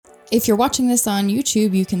If you're watching this on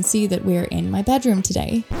YouTube, you can see that we're in my bedroom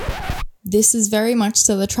today. This is very much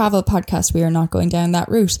still a travel podcast. We are not going down that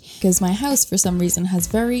route because my house, for some reason, has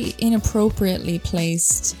very inappropriately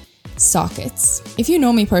placed sockets. If you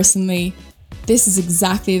know me personally, this is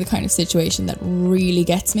exactly the kind of situation that really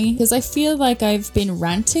gets me because I feel like I've been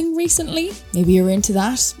ranting recently. Maybe you're into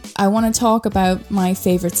that. I want to talk about my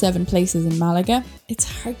favourite 7 places in Malaga. It's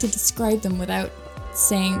hard to describe them without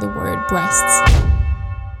saying the word breasts.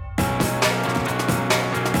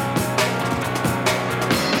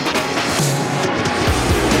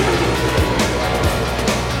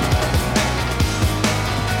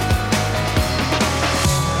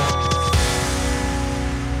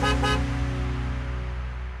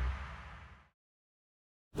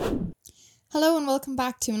 Hello and welcome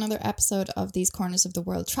back to another episode of These Corners of the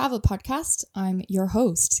World Travel Podcast. I'm your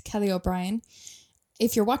host, Kelly O'Brien.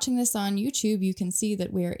 If you're watching this on YouTube, you can see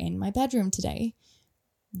that we're in my bedroom today.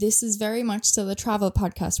 This is very much still a travel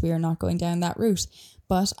podcast. We are not going down that route,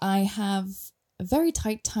 but I have a very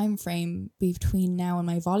tight time frame between now and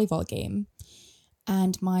my volleyball game,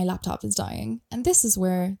 and my laptop is dying. And this is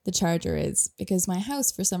where the charger is because my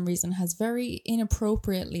house, for some reason, has very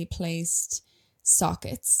inappropriately placed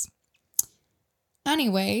sockets.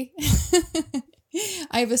 Anyway,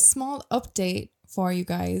 I have a small update for you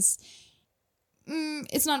guys.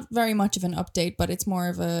 It's not very much of an update, but it's more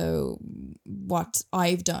of what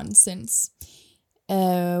I've done since.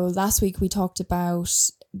 Last week we talked about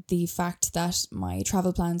the fact that my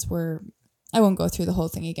travel plans were, I won't go through the whole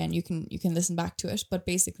thing again, you can listen back to it, but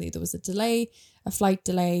basically there was a flight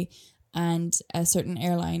delay, and a certain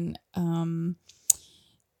airline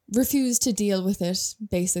refused to deal with it,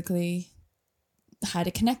 basically. Had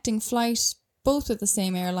a connecting flight, both with the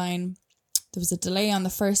same airline. There was a delay on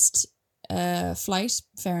the first flight,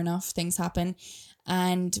 fair enough, things happen,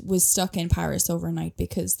 and was stuck in Paris overnight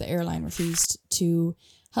because the airline refused to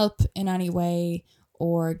help in any way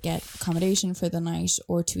or get accommodation for the night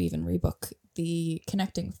or to even rebook the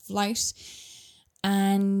connecting flight.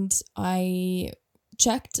 And I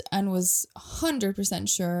checked and was 100%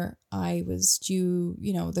 sure I was due,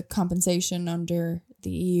 the compensation under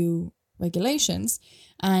the EU regulations,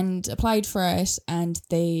 and applied for it, and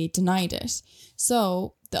they denied it.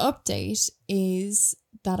 So the update is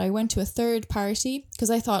that I went to a third party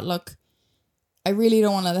because I thought, look, I really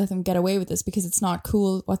don't want to let them get away with this because it's not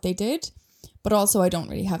cool what they did, but also I don't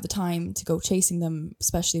really have the time to go chasing them,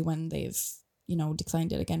 especially when they've,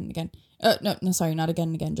 declined it again and again. Not again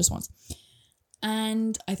and again, just once.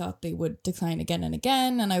 And I thought they would decline again and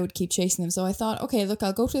again, and I would keep chasing them. So I thought, okay, look,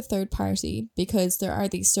 I'll go to a third party because there are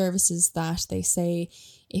these services that they say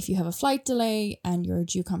if you have a flight delay and you're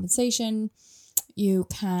due compensation, you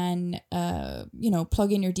can,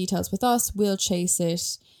 plug in your details with us. We'll chase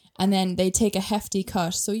it. And then they take a hefty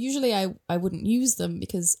cut. So usually I wouldn't use them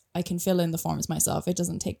because I can fill in the forms myself. It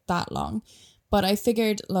doesn't take that long. But I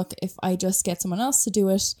figured, look, if I just get someone else to do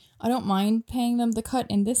it, I don't mind paying them the cut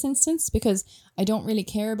in this instance because I don't really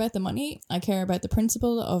care about the money. I care about the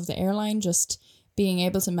principle of the airline just being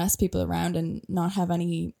able to mess people around and not have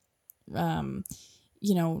any, getting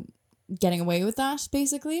away with that,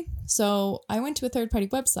 basically. So I went to a third-party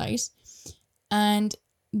website, and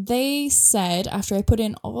they said, after I put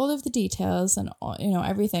in all of the details and,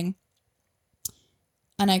 everything,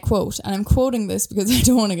 and I quote, and I'm quoting this because I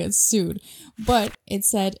don't want to get sued, but it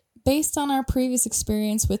said, based on our previous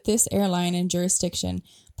experience with this airline and jurisdiction,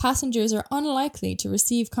 passengers are unlikely to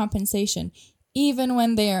receive compensation even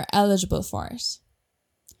when they are eligible for it.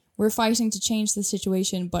 We're fighting to change the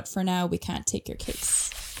situation, but for now we can't take your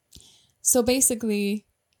case. So basically,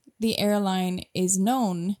 the airline is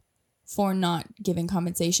known for not giving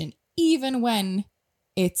compensation even when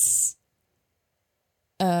it's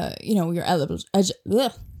you're eligible.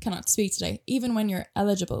 Cannot speak today. Even when you're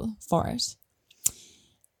eligible for it.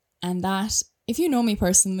 And that, if you know me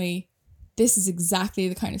personally, this is exactly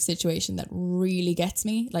the kind of situation that really gets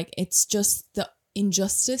me. Like, it's just the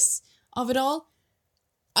injustice of it all.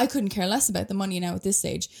 I couldn't care less about the money now at this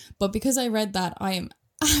stage. But because I read that, I am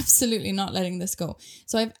absolutely not letting this go.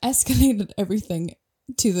 So I've escalated everything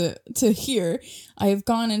to here. I have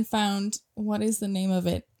gone and found, what is the name of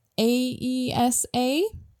it? AESA,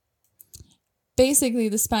 basically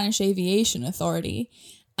the Spanish Aviation Authority,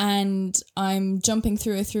 and I'm jumping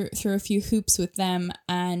through a few hoops with them,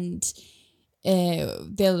 and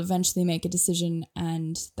they'll eventually make a decision,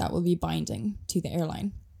 and that will be binding to the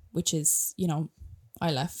airline, which is,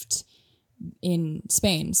 I left in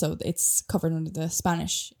Spain, so it's covered under the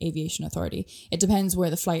Spanish Aviation Authority. It depends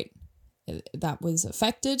where the flight that was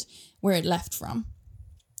affected, where it left from.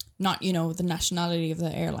 not, the nationality of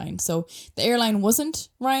the airline. So the airline wasn't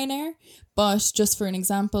Ryanair, but just for an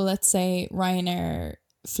example, let's say Ryanair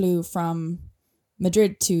flew from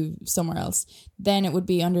Madrid to somewhere else, then it would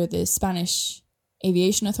be under the Spanish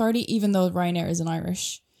Aviation Authority, even though Ryanair is an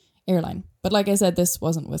Irish airline. But like I said, this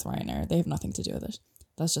wasn't with Ryanair. They have nothing to do with it.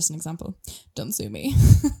 That's just an example. Don't sue me.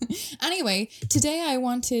 Anyway, today I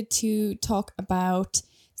wanted to talk about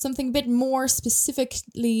something a bit more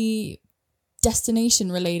specifically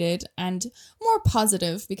destination related and more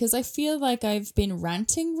positive, because I feel like I've been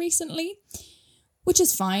ranting recently, which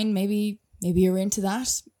is fine. Maybe you're into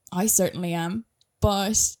that. I certainly am.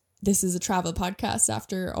 But this is a travel podcast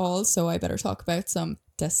after all, so I better talk about some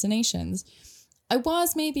destinations. I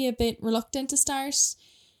was maybe a bit reluctant to start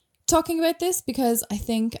talking about this because I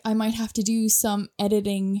think I might have to do some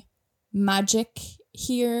editing magic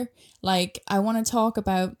here. Like, I want to talk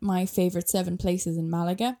about my favorite 7 places in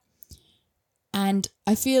Malaga. And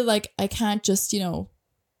I feel like I can't just,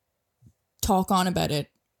 talk on about it.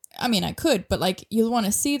 I mean, I could, but like, you'll want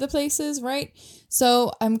to see the places, right?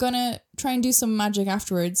 So I'm going to try and do some magic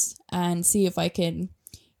afterwards and see if I can,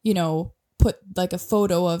 put like a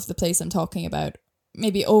photo of the place I'm talking about,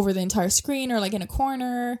 maybe over the entire screen or like in a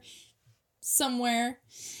corner somewhere,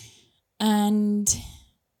 and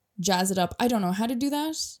jazz it up. I don't know how to do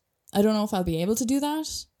that. I don't know if I'll be able to do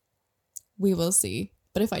that. We will see.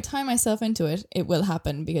 But if I tie myself into it, it will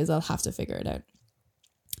happen because I'll have to figure it out.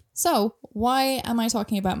 So, why am I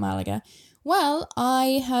talking about Malaga? Well,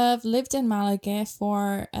 I have lived in Malaga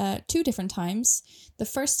for 2 different times. The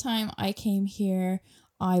first time I came here,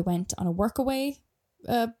 I went on a workaway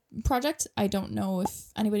project. I don't know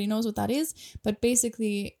if anybody knows what that is, but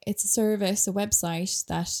basically it's a service, a website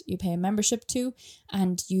that you pay a membership to,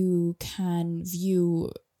 and you can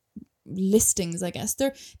view listings, I guess.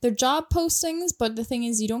 They're job postings, but the thing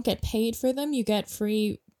is you don't get paid for them. You get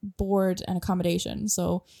free board and accommodation.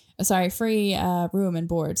 So, free room and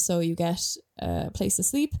board. So you get a place to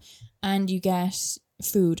sleep and you get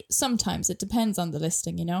food. Sometimes it depends on the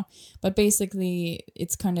listing, but basically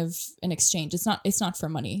it's kind of an exchange. It's not for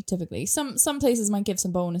money typically. Some places might give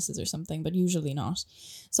some bonuses or something, but usually not.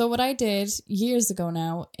 So what I did years ago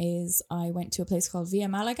now is I went to a place called Via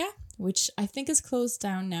Malaga, which I think is closed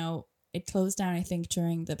down now. It closed down, I think,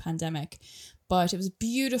 during the pandemic. But it was a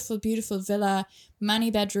beautiful, beautiful villa, many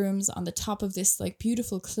bedrooms on the top of this like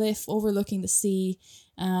beautiful cliff overlooking the sea,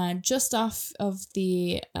 just off of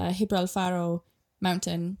the Gibralfaro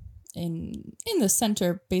mountain in the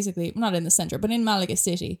center, basically, not in the center, but in Malaga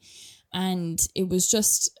City. And it was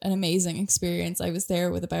just an amazing experience. I was there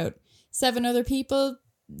with about 7 other people.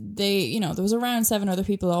 There was around 7 other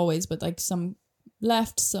people always, but like some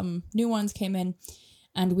left, some new ones came in,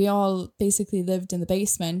 and we all basically lived in the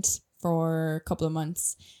basement for a couple of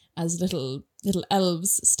months as little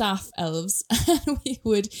elves, staff elves. And we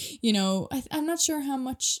would, I'm not sure how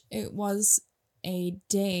much it was a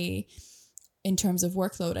day in terms of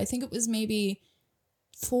workload. I think it was maybe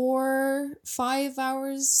 4-5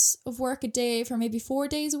 hours of work a day for maybe 4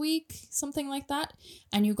 days a week, something like that.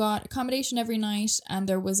 And you got accommodation every night, and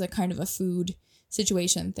there was a kind of a food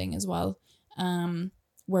situation thing as well,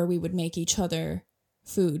 where we would make each other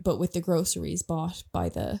food, but with the groceries bought by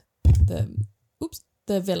the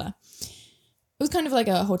villa. It was kind of like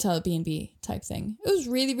a hotel B&B type thing. It was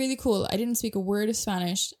really, really cool. I didn't speak a word of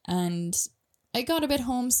Spanish, and I got a bit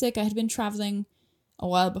homesick. I had been traveling a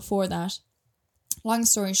while before that. Long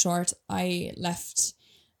story short, I left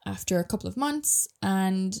after a couple of months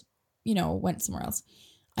and, went somewhere else.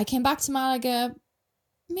 I came back to Malaga,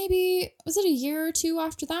 maybe, was it a year or 2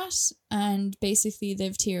 after that? And basically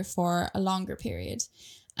lived here for a longer period.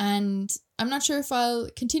 And I'm not sure if I'll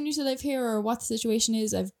continue to live here or what the situation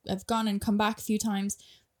is. I've gone and come back a few times,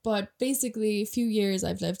 but basically a few years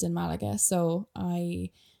I've lived in Malaga. So I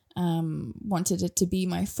wanted it to be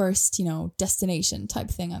my first, destination type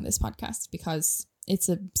thing on this podcast, because it's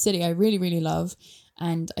a city I really, really love.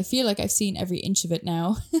 And I feel like I've seen every inch of it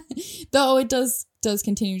now, though it does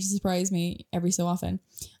continue to surprise me every so often.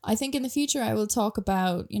 I think in the future I will talk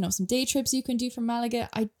about, some day trips you can do from Malaga.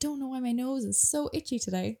 I don't know why my nose is so itchy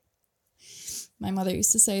today. My mother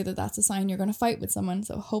used to say that that's a sign you're going to fight with someone.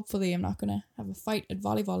 So hopefully I'm not going to have a fight at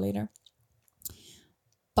volleyball later.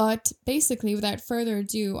 But basically, without further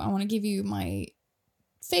ado, I want to give you my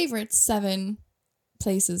favorite 7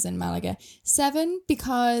 places in Malaga. 7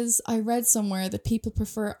 because I read somewhere that people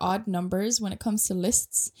prefer odd numbers when it comes to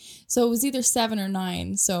lists. So it was either 7 or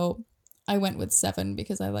 9. So I went with 7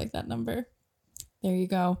 because I like that number. There you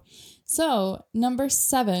go. So number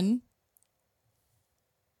 7,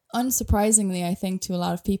 unsurprisingly, I think to a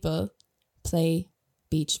lot of people, play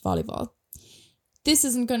beach volleyball. This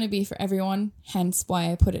isn't going to be for everyone, hence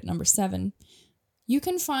why I put it number 7. You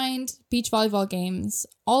can find beach volleyball games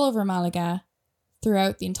all over Malaga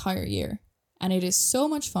throughout the entire year. And it is so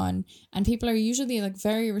much fun. And people are usually like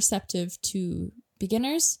very receptive to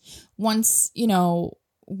beginners. Once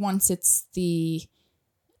it's the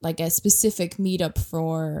like a specific meetup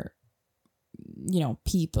for,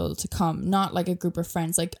 people to come, not like a group of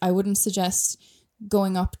friends. Like I wouldn't suggest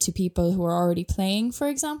going up to people who are already playing, for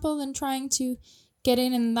example, and trying to get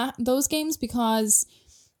in those games, because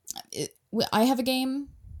I have a game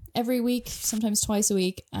every week, sometimes twice a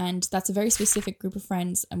week, and that's a very specific group of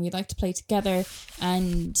friends, and we like to play together,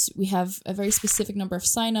 and we have a very specific number of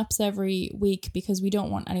sign-ups every week because we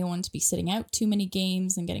don't want anyone to be sitting out too many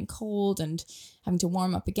games and getting cold and having to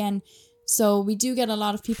warm up again. So we do get a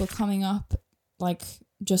lot of people coming up like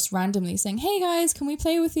just randomly saying, hey guys, can we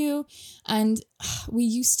play with you? And we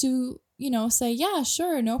used to say, yeah,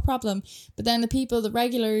 sure, no problem. But then the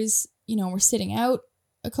regulars, were sitting out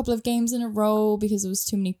a couple of games in a row because it was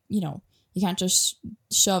too many, you can't just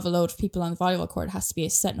shove a load of people on the volleyball court. It has to be a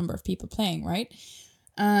set number of people playing, right?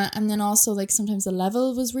 And then also like sometimes the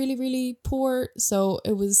level was really, really poor. So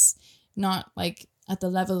it was not like at the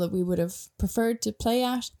level that we would have preferred to play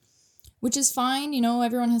at, which is fine.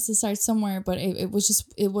 Everyone has to start somewhere, but it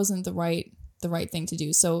wasn't the right thing to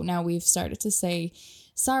do. So now we've started to say,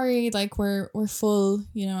 sorry, like we're full,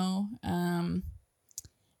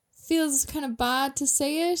 feels kind of bad to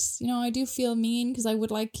say it. I do feel mean because I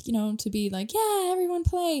would like, to be like, yeah, everyone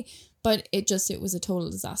play. But it was a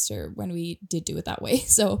total disaster when we did do it that way.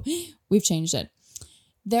 So we've changed it.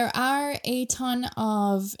 There are a ton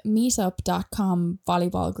of meetup.com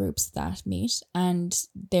volleyball groups that meet, and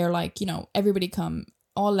they're like, everybody come,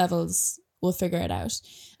 all levels, we'll figure it out.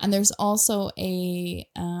 And there's also a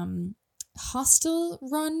hostel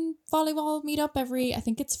run volleyball meetup I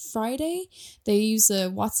think it's Friday. They use a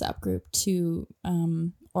WhatsApp group to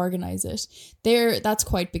organize it. That's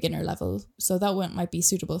quite beginner level, so that one might be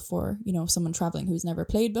suitable for someone traveling who's never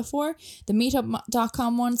played before. The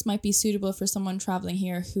meetup.com ones might be suitable for someone traveling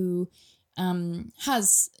here who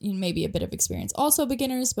has maybe a bit of experience. Also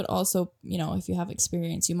beginners, but also if you have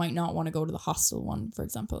experience, you might not want to go to the hostel one, for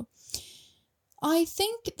example. I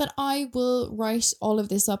think that I will write all of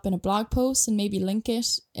this up in a blog post and maybe link it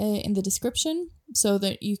in the description so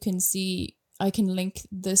that you can see. I can link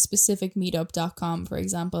the specific meetup.com, for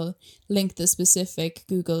example, link the specific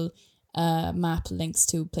Google map links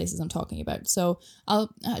to places I'm talking about. So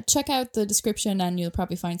I'll check out the description and you'll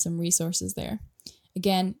probably find some resources there.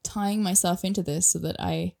 Again, tying myself into this so that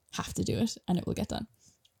I have to do it and it will get done.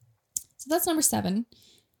 So that's number 7.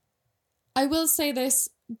 I will say this,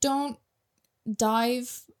 don't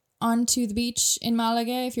dive onto the beach in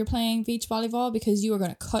Malaga if you're playing beach volleyball, because you are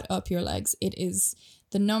going to cut up your legs. It is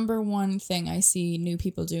the number one thing I see new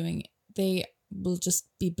people doing. They will just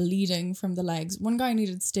be bleeding from the legs. One guy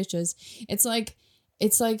needed stitches. It's like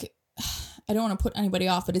I don't want to put anybody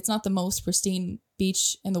off, but it's not the most pristine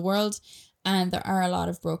beach in the world, and there are a lot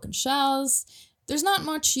of broken shells. There's not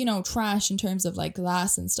much, trash in terms of like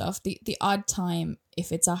glass and stuff. The odd time,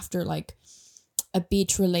 if it's after like a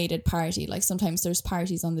beach related party, like sometimes there's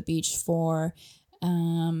parties on the beach for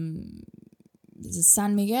San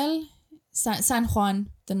Miguel, San Juan,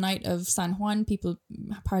 the night of San Juan, people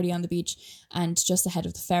party on the beach and just ahead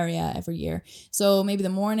of the feria every year. So maybe the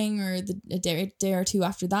morning or a day or two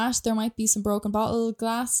after that, there might be some broken bottle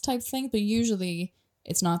glass type thing, but usually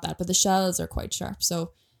it's not that. But the shells are quite sharp.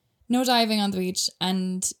 So no diving on the beach,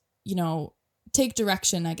 and, take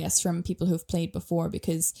direction, I guess, from people who've played before,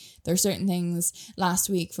 because there are certain things. Last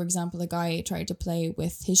week, for example, a guy tried to play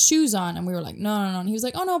with his shoes on and we were like, no. And he was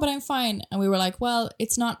like, oh no, but I'm fine. And we were like, well,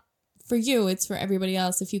 it's not for you, it's for everybody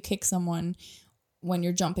else. If you kick someone when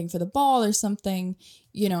you're jumping for the ball or something,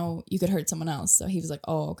 you could hurt someone else. So he was like,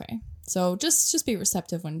 oh, okay. So just be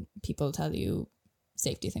receptive when people tell you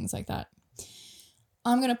safety things like that.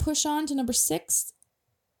 I'm going to push on to number 6.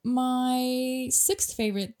 My 6th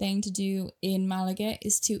favorite thing to do in Malaga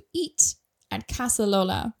is to eat at Casa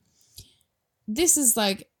Lola. This is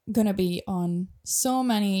like going to be on so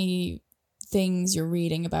many things you're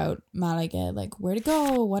reading about Malaga, like where to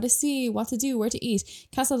go, what to see, what to do, where to eat.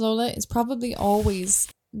 Casa Lola is probably always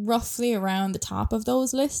roughly around the top of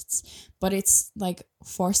those lists, but it's like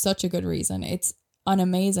for such a good reason. It's an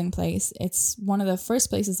amazing place. It's one of the first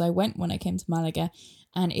places I went when I came to Malaga,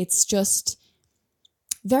 and it's just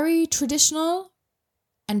very traditional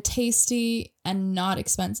and tasty and not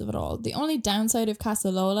expensive at all. The only downside of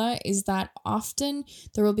Casa Lola is that often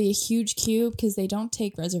there will be a huge queue because they don't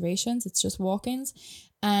take reservations. It's just walk-ins,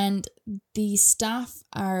 and the staff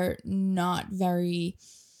are not very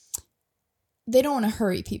they don't want to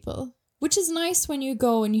hurry people, which is nice when you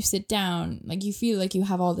go and you sit down. Like, you feel like you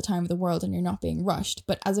have all the time of the world and you're not being rushed.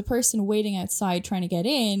 But as a person waiting outside trying to get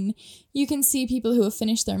in, you can see people who have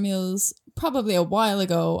finished their meals probably a while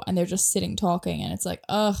ago and they're just sitting talking, and it's like,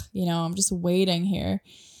 ugh, I'm just waiting here.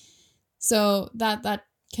 So that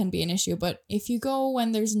can be an issue. But if you go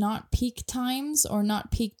when there's not peak times or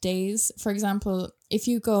not peak days, for example, if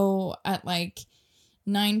you go at like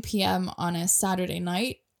 9 p.m. on a Saturday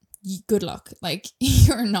night, good luck. Like,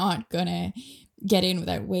 you're not gonna get in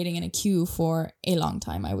without waiting in a queue for a long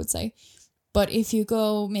time, I would say. But if you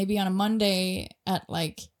go maybe on a Monday at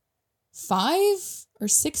like 5 or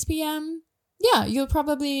 6 p.m., yeah, you'll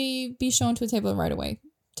probably be shown to a table right away.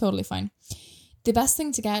 Totally fine. The best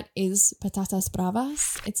thing to get is patatas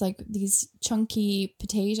bravas. It's like these chunky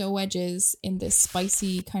potato wedges in this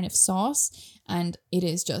spicy kind of sauce, and it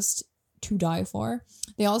is just to die for.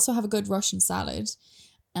 They also have a good Russian salad,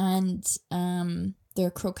 and they're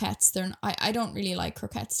croquettes. I don't really like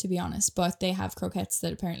croquettes, to be honest, but they have croquettes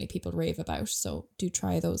that apparently people rave about, so do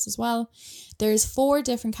try those as well. There's 4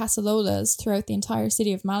 different cacerolas throughout the entire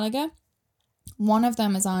city of Malaga. One of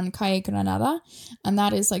them is on Calle Granada, and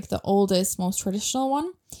that is like the oldest, most traditional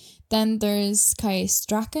one. Then there's Calle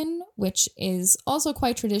Strachan, which is also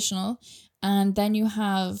quite traditional. And then you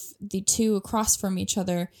have the 2 across from each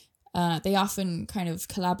other. They often kind of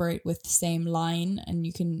collaborate with the same line, and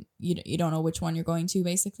you don't know which one you're going to,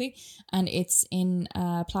 basically. And it's in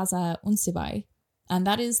Plaza Uncibay. And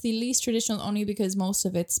that is the least traditional, only because most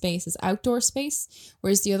of its space is outdoor space,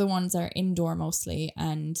 whereas the other ones are indoor mostly.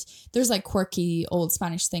 And there's like quirky old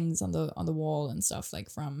Spanish things on the wall and stuff, like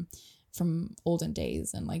from olden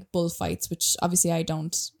days, and like bullfights, which obviously I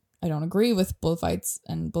don't agree with bullfights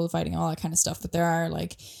and bullfighting, all that kind of stuff. But there are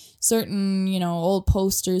like certain, old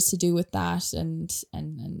posters to do with that and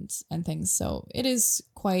things. So it is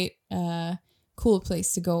quite a cool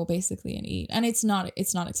place to go, basically, and eat. And it's not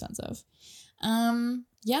expensive.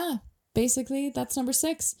 Yeah, basically that's number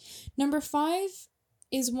 6. Number 5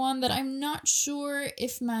 is one that I'm not sure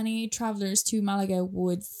if many travelers to Malaga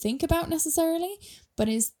would think about necessarily, but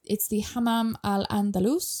it's the Hammam Al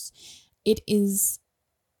Andalus. It is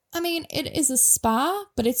a spa,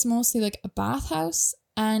 but it's mostly like a bathhouse,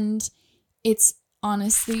 and it's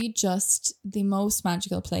honestly just the most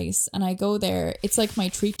magical place. And I go there, it's like my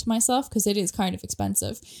treat to myself, because it is kind of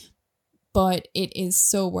expensive, but it is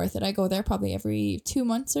so worth it. I go there probably every 2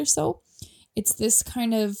 months or so. It's this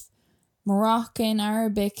kind of Moroccan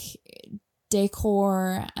Arabic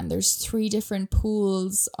decor, and there's 3 different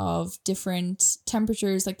pools of different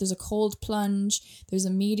temperatures. Like, there's a cold plunge, there's a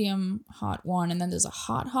medium hot one, and then there's a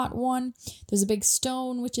hot one. There's a big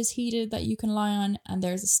stone which is heated that you can lie on, and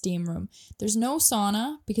there's a steam room. There's no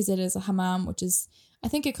sauna because it is a hammam, which is, I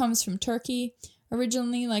think it comes from Turkey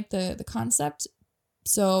originally, like the concept.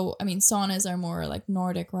 So, saunas are more like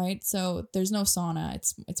Nordic, right? So there's no sauna.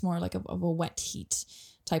 It's more like of a wet heat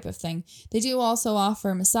type of thing. They do also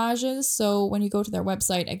offer massages. So when you go to their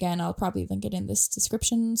website, again, I'll probably link it in this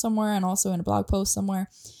description somewhere and also in a blog post somewhere.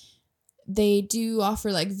 They do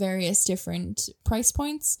offer like various different price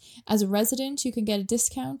points. As a resident, you can get a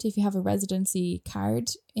discount if you have a residency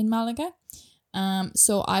card in Malaga.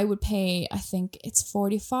 So I would pay, I think it's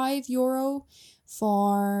 €45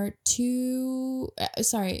 for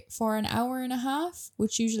an hour and a half,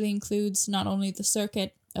 which usually includes not only the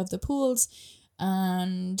circuit of the pools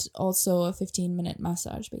and also a 15-minute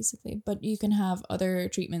massage, basically. But you can have other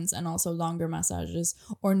treatments and also longer massages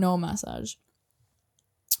or no massage.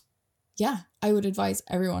 Yeah, I would advise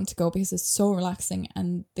everyone to go because it's so relaxing,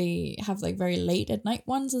 and they have like very late at night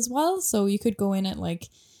ones as well. So you could go in at like,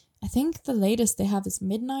 I think the latest they have is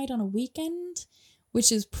midnight on a weekend,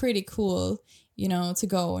 which is pretty cool, to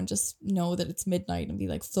go and just know that it's midnight and be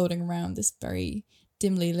like floating around this very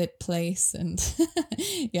dimly lit place. And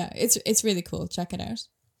yeah, it's really cool. Check it out.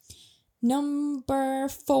 Number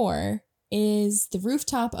 4 is the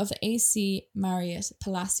rooftop of the AC Marriott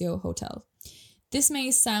Palacio Hotel. This may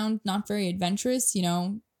sound not very adventurous,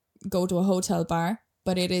 go to a hotel bar,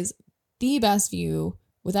 but it is the best view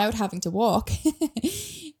without having to walk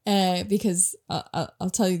because I'll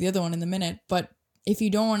tell you the other one in a minute. But if you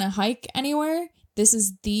don't want to hike anywhere, this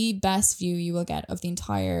is the best view you will get of the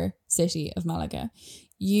entire city of Malaga.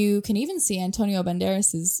 You can even see Antonio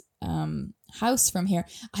Banderas's house from here.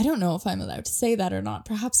 I don't know if I'm allowed to say that or not.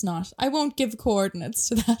 Perhaps not. I won't give coordinates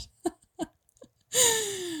to that.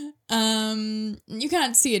 You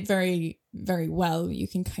can't see it very, very well. You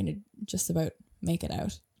can kind of just about make it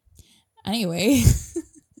out. Anyway,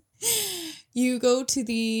 you go to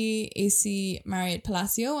the AC Marriott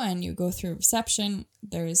Palacio and you go through reception.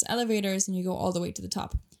 There's elevators and you go all the way to the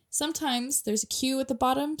top. Sometimes there's a queue at the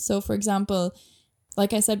bottom. So for example,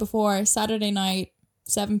 like I said before, Saturday night,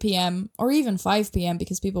 7 p.m. or even 5 p.m.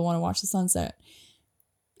 because people want to watch the sunset,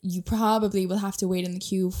 you probably will have to wait in the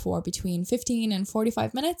queue for between 15 and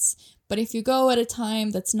 45 minutes. But if you go at a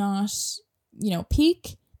time that's not,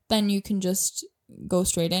 peak, then you can just go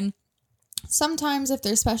straight in. Sometimes if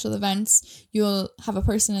there's special events, you'll have a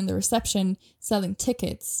person in the reception selling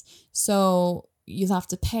tickets. So you'll have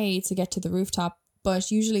to pay to get to the rooftop.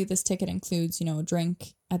 But usually this ticket includes, a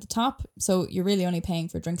drink at the top. So you're really only paying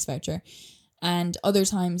for a drinks voucher. And other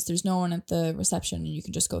times there's no one at the reception and you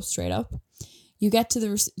can just go straight up. You get to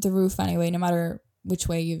the roof anyway, no matter which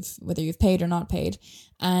way whether you've paid or not paid.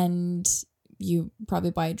 And you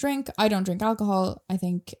probably buy a drink. I don't drink alcohol. I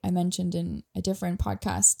think I mentioned in a different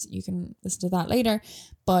podcast. You can listen to that later.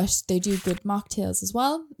 But they do good mocktails as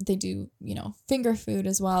well. They do, finger food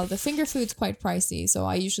as well. The finger food's quite pricey. So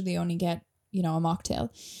I usually only get, a mocktail.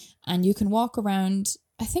 And you can walk around.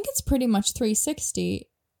 I think it's pretty much 360.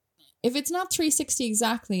 If it's not 360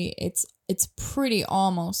 exactly, it's pretty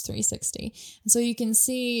almost 360. And so you can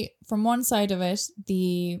see from one side of it,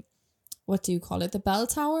 the bell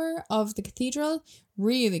tower of the cathedral,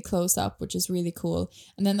 really close up, which is really cool.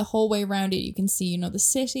 And then the whole way around it, you can see, the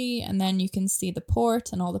city, and then you can see the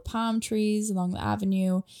port and all the palm trees along the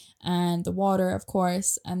avenue and the water, of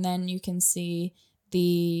course. And then you can see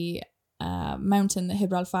the mountain, the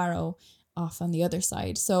Gibralfaro, off on the other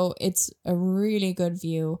side. So it's a really good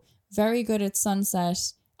view. Very good at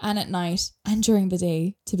sunset and at night and during the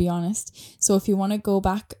day, to be honest. So if you want to go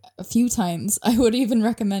back a few times, I would even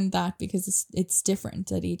recommend that because it's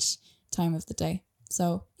different at each time of the day.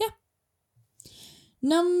 So yeah.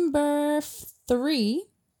 Number 3,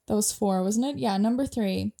 that was 4, wasn't it? Yeah, number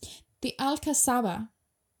 3, the Alcazaba.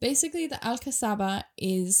 Basically, the Alcazaba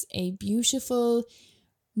is a beautiful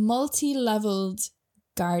multi-leveled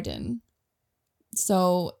garden.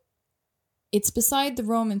 So it's beside the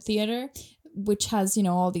Roman Theatre, which has,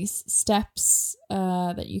 all these steps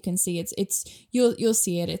that you can see. You'll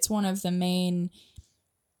see it. It's one of the main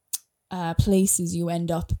places you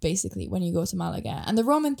end up basically when you go to Malaga. And the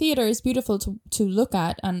Roman Theatre is beautiful to look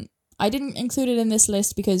at. And I didn't include it in this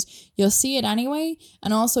list because you'll see it anyway.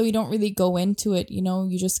 And also you don't really go into it.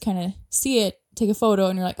 You just kind of see it, take a photo,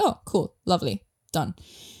 and you're like, oh, cool, lovely, done.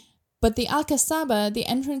 But the Alcazaba, the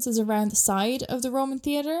entrance is around the side of the Roman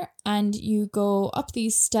Theatre, and you go up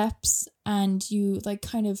these steps and you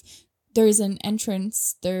there is an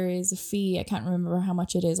entrance, there is a fee. I can't remember how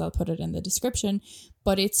much it is. I'll put it in the description,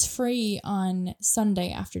 but it's free on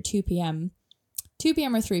Sunday after 2 p.m. 2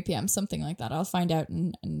 p.m. or 3 p.m., something like that. I'll find out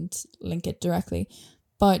and link it directly.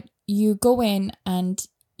 But you go in and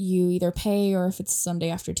you either pay, or if it's Sunday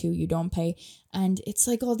after 2, you don't pay. And it's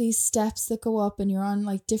like all these steps that go up and you're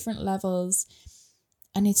on different levels,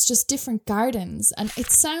 and it's just different gardens. And it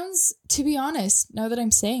sounds, to be honest, now that I'm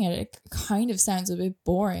saying it, it kind of sounds a bit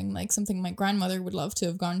boring, like something my grandmother would love to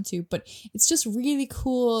have gone to, but it's just really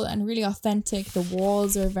cool and really authentic. The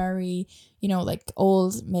walls are very,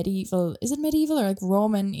 old medieval, is it medieval or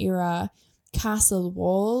Roman era castle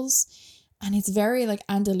walls? And it's very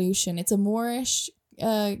Andalusian. It's a Moorish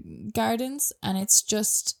gardens, and it's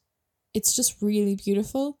just really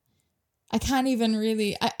beautiful. I can't even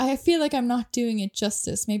really, I feel like I'm not doing it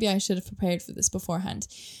justice. Maybe I should have prepared for this beforehand,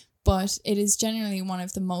 but it is generally one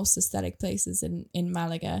of the most aesthetic places in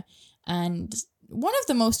Malaga, and one of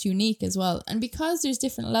the most unique as well. And because there's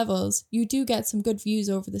different levels, you do get some good views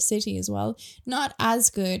over the city as well. Not as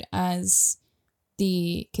good as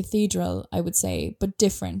the cathedral, I would say, but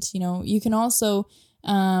different. You can also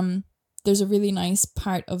there's a really nice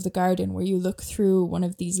part of the garden where you look through one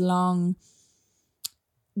of these long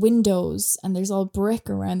windows, and there's all brick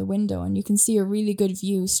around the window, and you can see a really good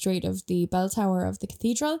view straight of the bell tower of the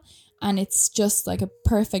cathedral. And it's just a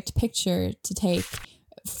perfect picture to take,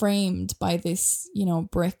 framed by this,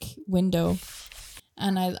 brick window.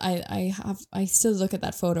 And I still look at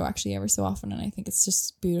that photo actually ever so often, and I think it's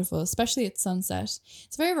just beautiful, especially at sunset.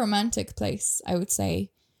 It's a very romantic place, I would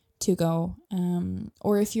say, to go.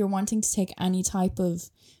 Or if you're wanting to take any type of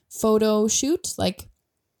photo shoot,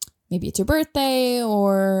 maybe it's your birthday,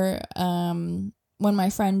 or when my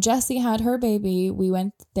friend Jessie had her baby, we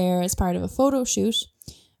went there as part of a photo shoot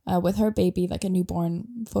with her baby, a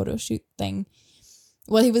newborn photo shoot thing.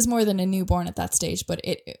 Well, he was more than a newborn at that stage, but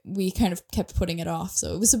we kind of kept putting it off.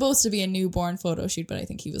 So it was supposed to be a newborn photo shoot, but I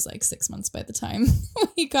think he was 6 months by the time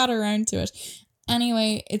we got around to it.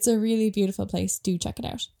 Anyway, it's a really beautiful place. Do check it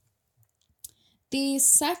out. The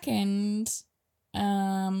second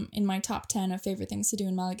in my top 10 of favorite things to do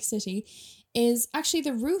in Malaga City is actually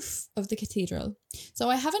the roof of the cathedral. So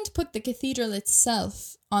I haven't put the cathedral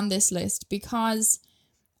itself on this list because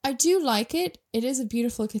I do like it. It is a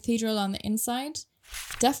beautiful cathedral on the inside,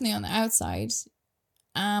 definitely on the outside.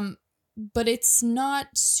 But it's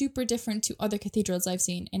not super different to other cathedrals I've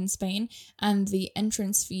seen in Spain, and the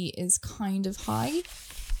entrance fee is kind of high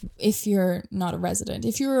if you're not a resident.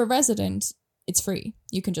 If you're a resident, it's free.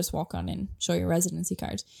 You can just walk on in, show your residency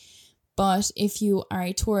card. But if you are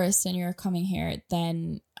a tourist and you're coming here,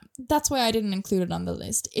 then that's why I didn't include it on the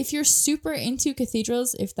list. If you're super into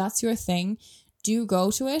cathedrals, if that's your thing, do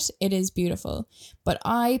go to it. It is beautiful. But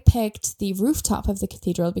I picked the rooftop of the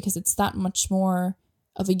cathedral because it's that much more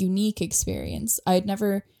of a unique experience. I had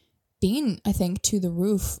never been, I think, to the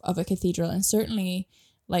roof of a cathedral, and certainly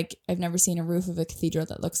like I've never seen a roof of a cathedral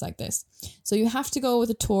that looks like this. So you have to go with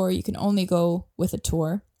a tour. You can only go with a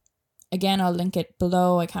tour. Again, I'll link it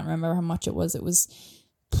below. I can't remember how much it was. It was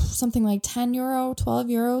something like €10,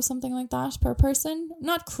 €12, something like that per person.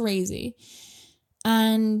 Not crazy.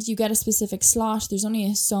 And you get a specific slot. There's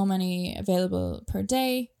only so many available per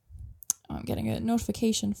day. Oh, I'm getting a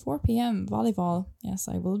notification, 4 p.m. volleyball. Yes,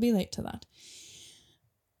 I will be late to that.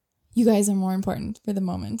 You guys are more important for the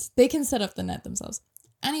moment. They can set up the net themselves.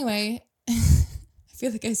 Anyway, I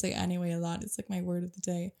feel like I say anyway a lot. It's like my word of the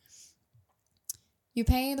day. You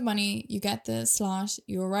pay the money, you get the slot,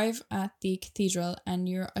 you arrive at the cathedral and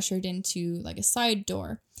you're ushered into like a side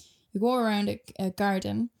door. You go around a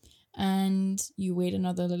garden and you wait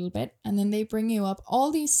another little bit, and then they bring you up all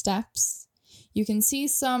these steps. You can see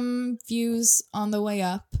some views on the way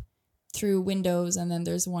up through windows, and then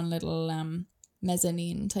there's one little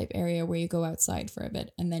mezzanine type area where you go outside for a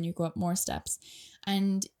bit, and then you go up more steps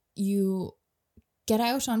and you get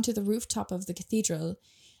out onto the rooftop of the cathedral.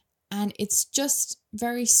 And it's just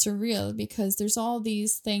very surreal because there's all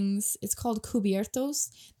these things. It's called cubiertos.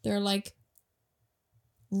 They're like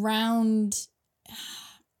round.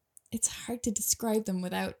 It's hard to describe them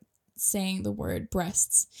without saying the word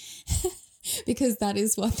breasts because that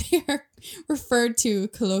is what they are referred to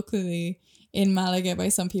colloquially in Malaga by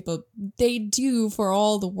some people. They do, for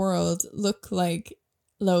all the world, look like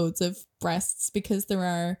loads of breasts because there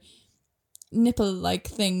are nipple-like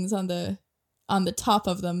things on the top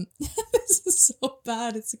of them. This is so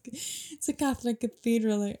bad. It's a Catholic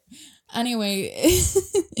cathedral. Anyway,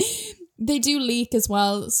 they do leak as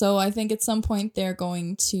well. So I think at some point they're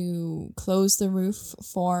going to close the roof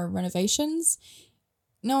for renovations.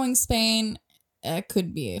 Knowing Spain, it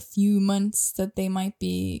could be a few months that they might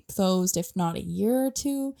be closed, if not a year or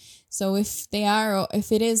two. So if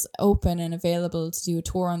it is open and available to do a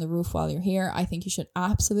tour on the roof while you're here, I think you should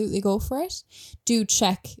absolutely go for it. Do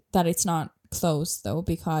check that it's not closed though,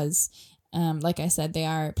 because like I said, they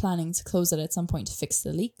are planning to close it at some point to fix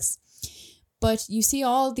the leaks. But you see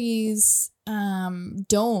all these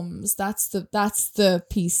domes. That's the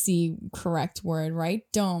PC correct word, right?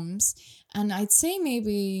 Domes. And I'd say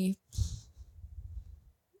maybe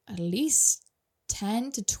at least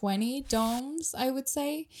 10 to 20 domes, I would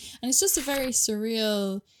say. And it's just a very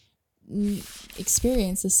surreal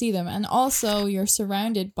experience to see them. And also you're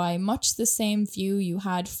surrounded by much the same view you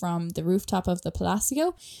had from the rooftop of the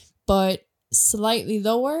Palacio, but slightly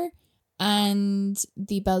lower, and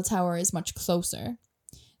the bell tower is much closer.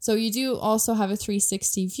 So you do also have a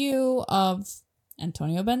 360 view of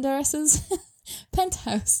Antonio Banderas's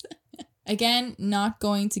penthouse. Again, not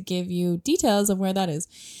going to give you details of where that is.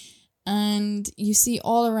 And you see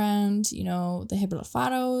all around, you know, the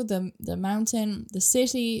Gibralfaro, the mountain, the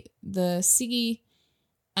city, the sea,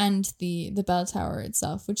 and the bell tower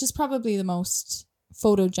itself, which is probably the most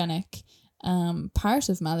photogenic part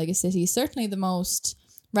of Malaga City. Certainly the most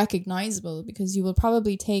recognizable, because you will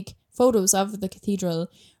probably take photos of the cathedral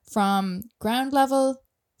from ground level,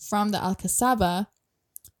 from the Alcazaba,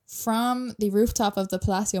 from the rooftop of the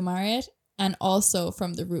Palacio Marriott, and also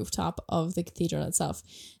from the rooftop of the cathedral itself.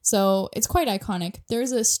 So it's quite iconic.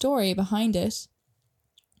 There's a story behind it.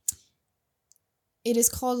 It is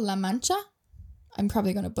called La Mancha. I'm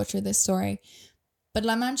probably going to butcher this story, but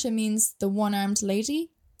La Mancha means the one-armed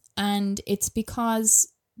lady, and it's because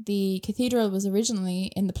the cathedral was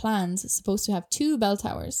originally in the plans supposed to have 2 bell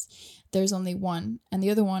towers. There's only one, and the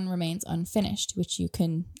other one remains unfinished, which you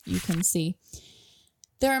can see.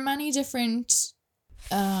 There are many different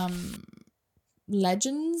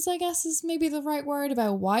legends, I guess is maybe the right word,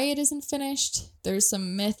 about why it isn't finished. There's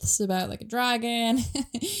some myths about like a dragon.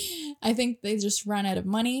 I think they just ran out of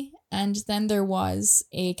money. And then there was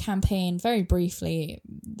a campaign, very briefly,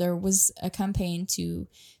 there was a campaign to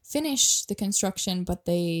finish the construction, but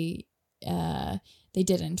they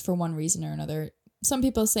didn't for one reason or another. some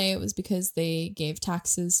people say it was because they gave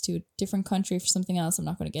taxes to a different country for something else. I'm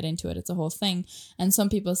not going to get into it. It's a whole thing. And some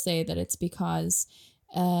people say that it's because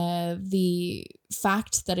the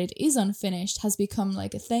fact that it is unfinished has become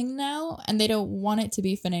like a thing now, and they don't want it to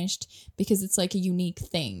be finished because it's like a unique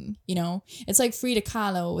thing, you know? It's like Frida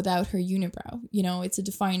Kahlo without her unibrow, you know? It's a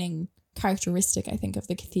defining characteristic, I think, of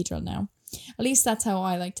the cathedral now. At least that's how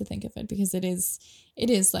I like to think of it, because it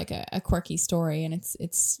is like a quirky story, and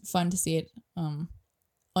it's fun to see it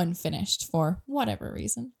unfinished for whatever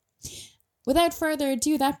reason. Without further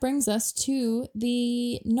ado, that brings us to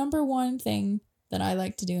the number one thing that I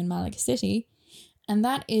like to do in Malaga City, and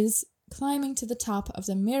that is climbing to the top of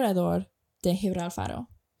the Mirador de Gibralfaro.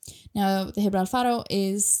 Now, the Gibralfaro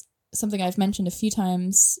is something I've mentioned a few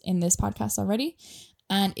times in this podcast already,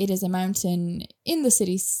 and it is a mountain in the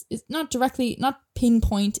city. It's not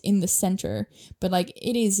pinpoint in the center, but like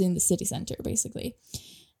it is in the city center, basically.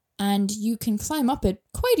 And you can climb up it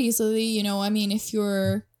quite easily, you know. I mean, if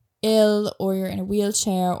you're ill or you're in a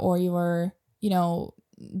wheelchair or you're, you know,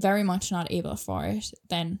 very much not able for it,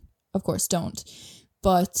 then of course don't.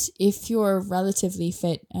 But if you're relatively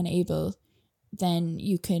fit and able, then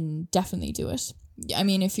you can definitely do it. I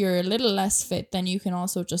mean, if you're a little less fit, then you can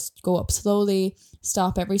also just go up slowly,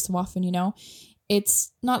 stop every so often, you know.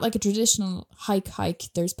 It's not like a traditional hike.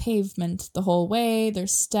 There's pavement the whole way,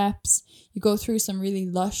 there's steps. You go through some really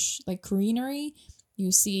lush like greenery.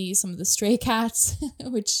 You see some of the stray cats,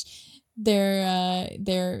 which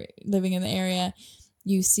they're living in the area.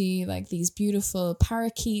 You see like these beautiful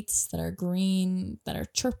parakeets that are green, that are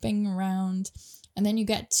chirping around. And then you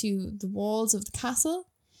get to the walls of the castle.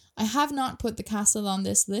 I have not put the castle on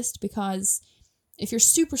this list because if you're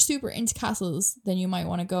super, super into castles, then you might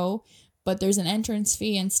want to go. But there's an entrance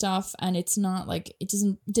fee and stuff, and it's not like, it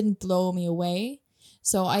didn't blow me away.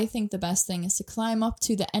 So I think the best thing is to climb up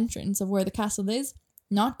to the entrance of where the castle is,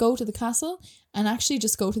 not go to the castle, and actually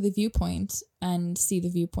just go to the viewpoint and see the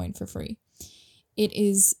viewpoint for free. It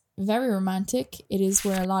is very romantic. It is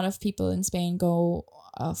where a lot of people in Spain go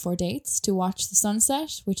for dates to watch the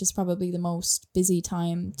sunset, which is probably the most busy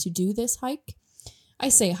time to do this hike. I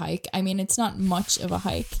say hike. I mean, it's not much of a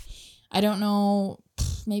hike. I don't know,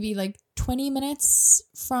 maybe like 20 minutes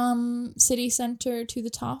from city center to the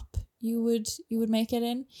top you would make it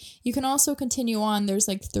in. You can also continue on. There's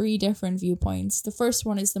like 3 different viewpoints. The first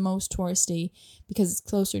one is the most touristy because it's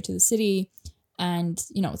closer to the city and,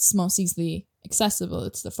 you know, it's most easily accessible.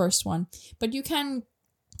 It's the first one. But you can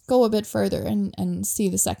go a bit further and see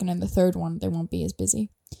the second and the third one. They won't be as busy.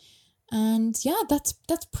 And yeah, that's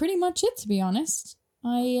pretty much it, to be honest.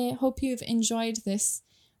 I hope you've enjoyed this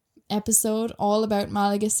episode all about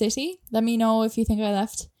Malaga City. Let me know if you think I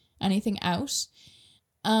left anything out.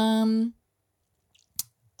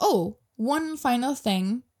 One final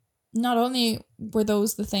thing. Not only were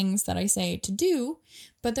those the things that I say to do,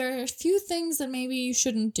 but there are a few things that maybe you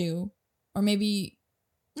shouldn't do, or maybe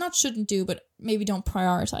not shouldn't do, but maybe don't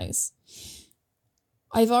prioritize.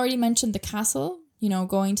 I've already mentioned the castle, you know,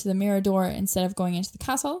 going to the Mirador instead of going into the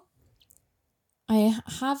castle. I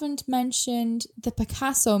haven't mentioned the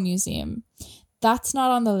Picasso Museum. That's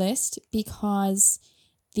not on the list because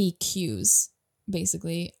the queues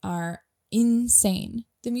basically are insane.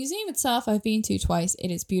 The museum itself I've been to twice.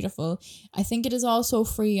 It is beautiful. I think it is also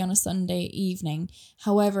free on a Sunday evening.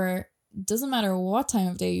 However, it doesn't matter what time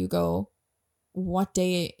of day you go, what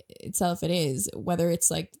day itself it is, whether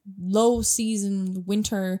it's like low season,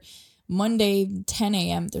 winter, Monday, 10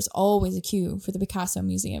 a.m., there's always a queue for the Picasso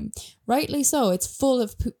Museum. Rightly so. It's full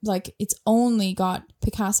of, like, it's only got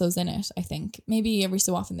Picassos in it, I think. Maybe every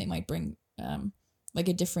so often they might bring like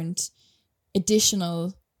a different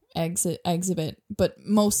additional exhibit, but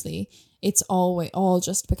mostly it's all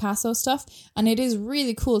just Picasso stuff. And it is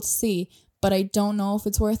really cool to see, but I don't know if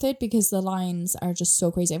it's worth it because the lines are just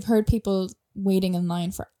so crazy. I've heard people waiting in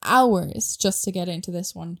line for hours just to get into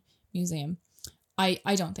this one museum. I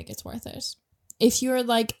don't think it's worth it. If you're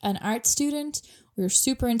like an art student or you're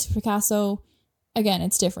super into Picasso, again,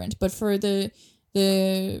 it's different. But for the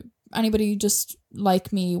anybody just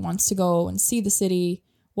like me wants to go and see the city,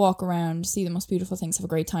 walk around, see the most beautiful things, have a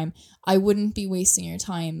great time, I wouldn't be wasting your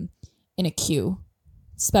time in a queue,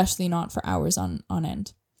 especially not for hours on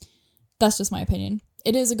end. That's just my opinion.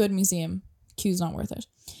 It is a good museum. Queue's not worth it.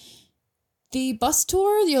 The bus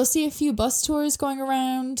tour, you'll see a few bus tours going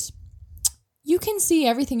around. You can see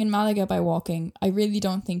everything in Malaga by walking. I really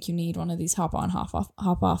don't think you need one of these hop on, hop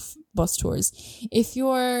off bus tours. If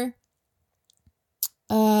you're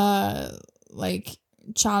like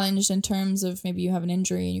challenged in terms of maybe you have an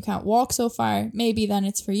injury and you can't walk so far, maybe then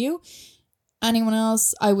it's for you. Anyone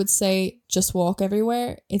else, I would say just walk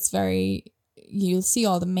everywhere. It's very, you'll see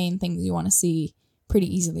all the main things you want to see pretty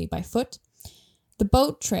easily by foot. The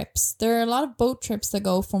boat trips. There are a lot of boat trips that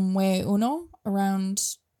go from Way Uno around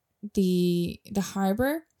the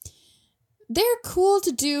harbour. They're cool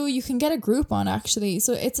to do. You can get a group on, actually.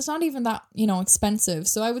 So it's not even that, expensive.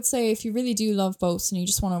 So I would say if you really do love boats and you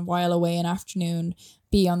just want to while away an afternoon,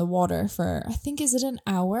 be on the water for, I think, is it an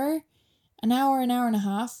hour? An hour and a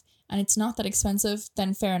half. And it's not that expensive,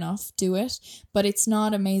 then fair enough, do it. But it's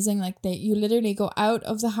not amazing. Like you literally go out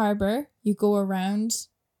of the harbour, you go around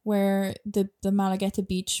where the Malaga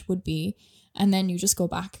beach would be, and then you just go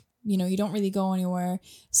back. You don't really go anywhere.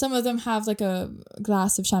 Some of them have like a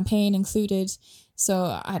glass of champagne included.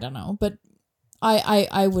 So I don't know. But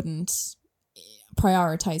I wouldn't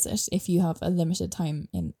prioritize it if you have a limited time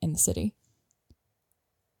in the city.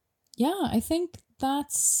 Yeah, I think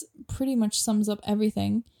that's pretty much sums up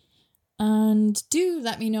everything. And do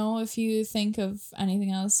let me know if you think of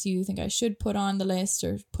anything else you think I should put on the list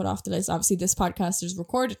or put off the list. Obviously, this podcast is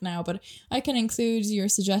recorded now, but I can include your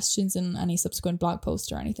suggestions in any subsequent blog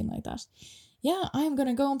post or anything like that. Yeah, I'm going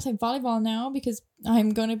to go and play volleyball now because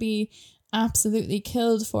I'm going to be absolutely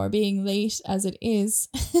killed for being late as it is.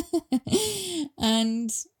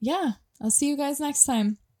 And yeah, I'll see you guys next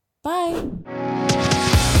time. Bye.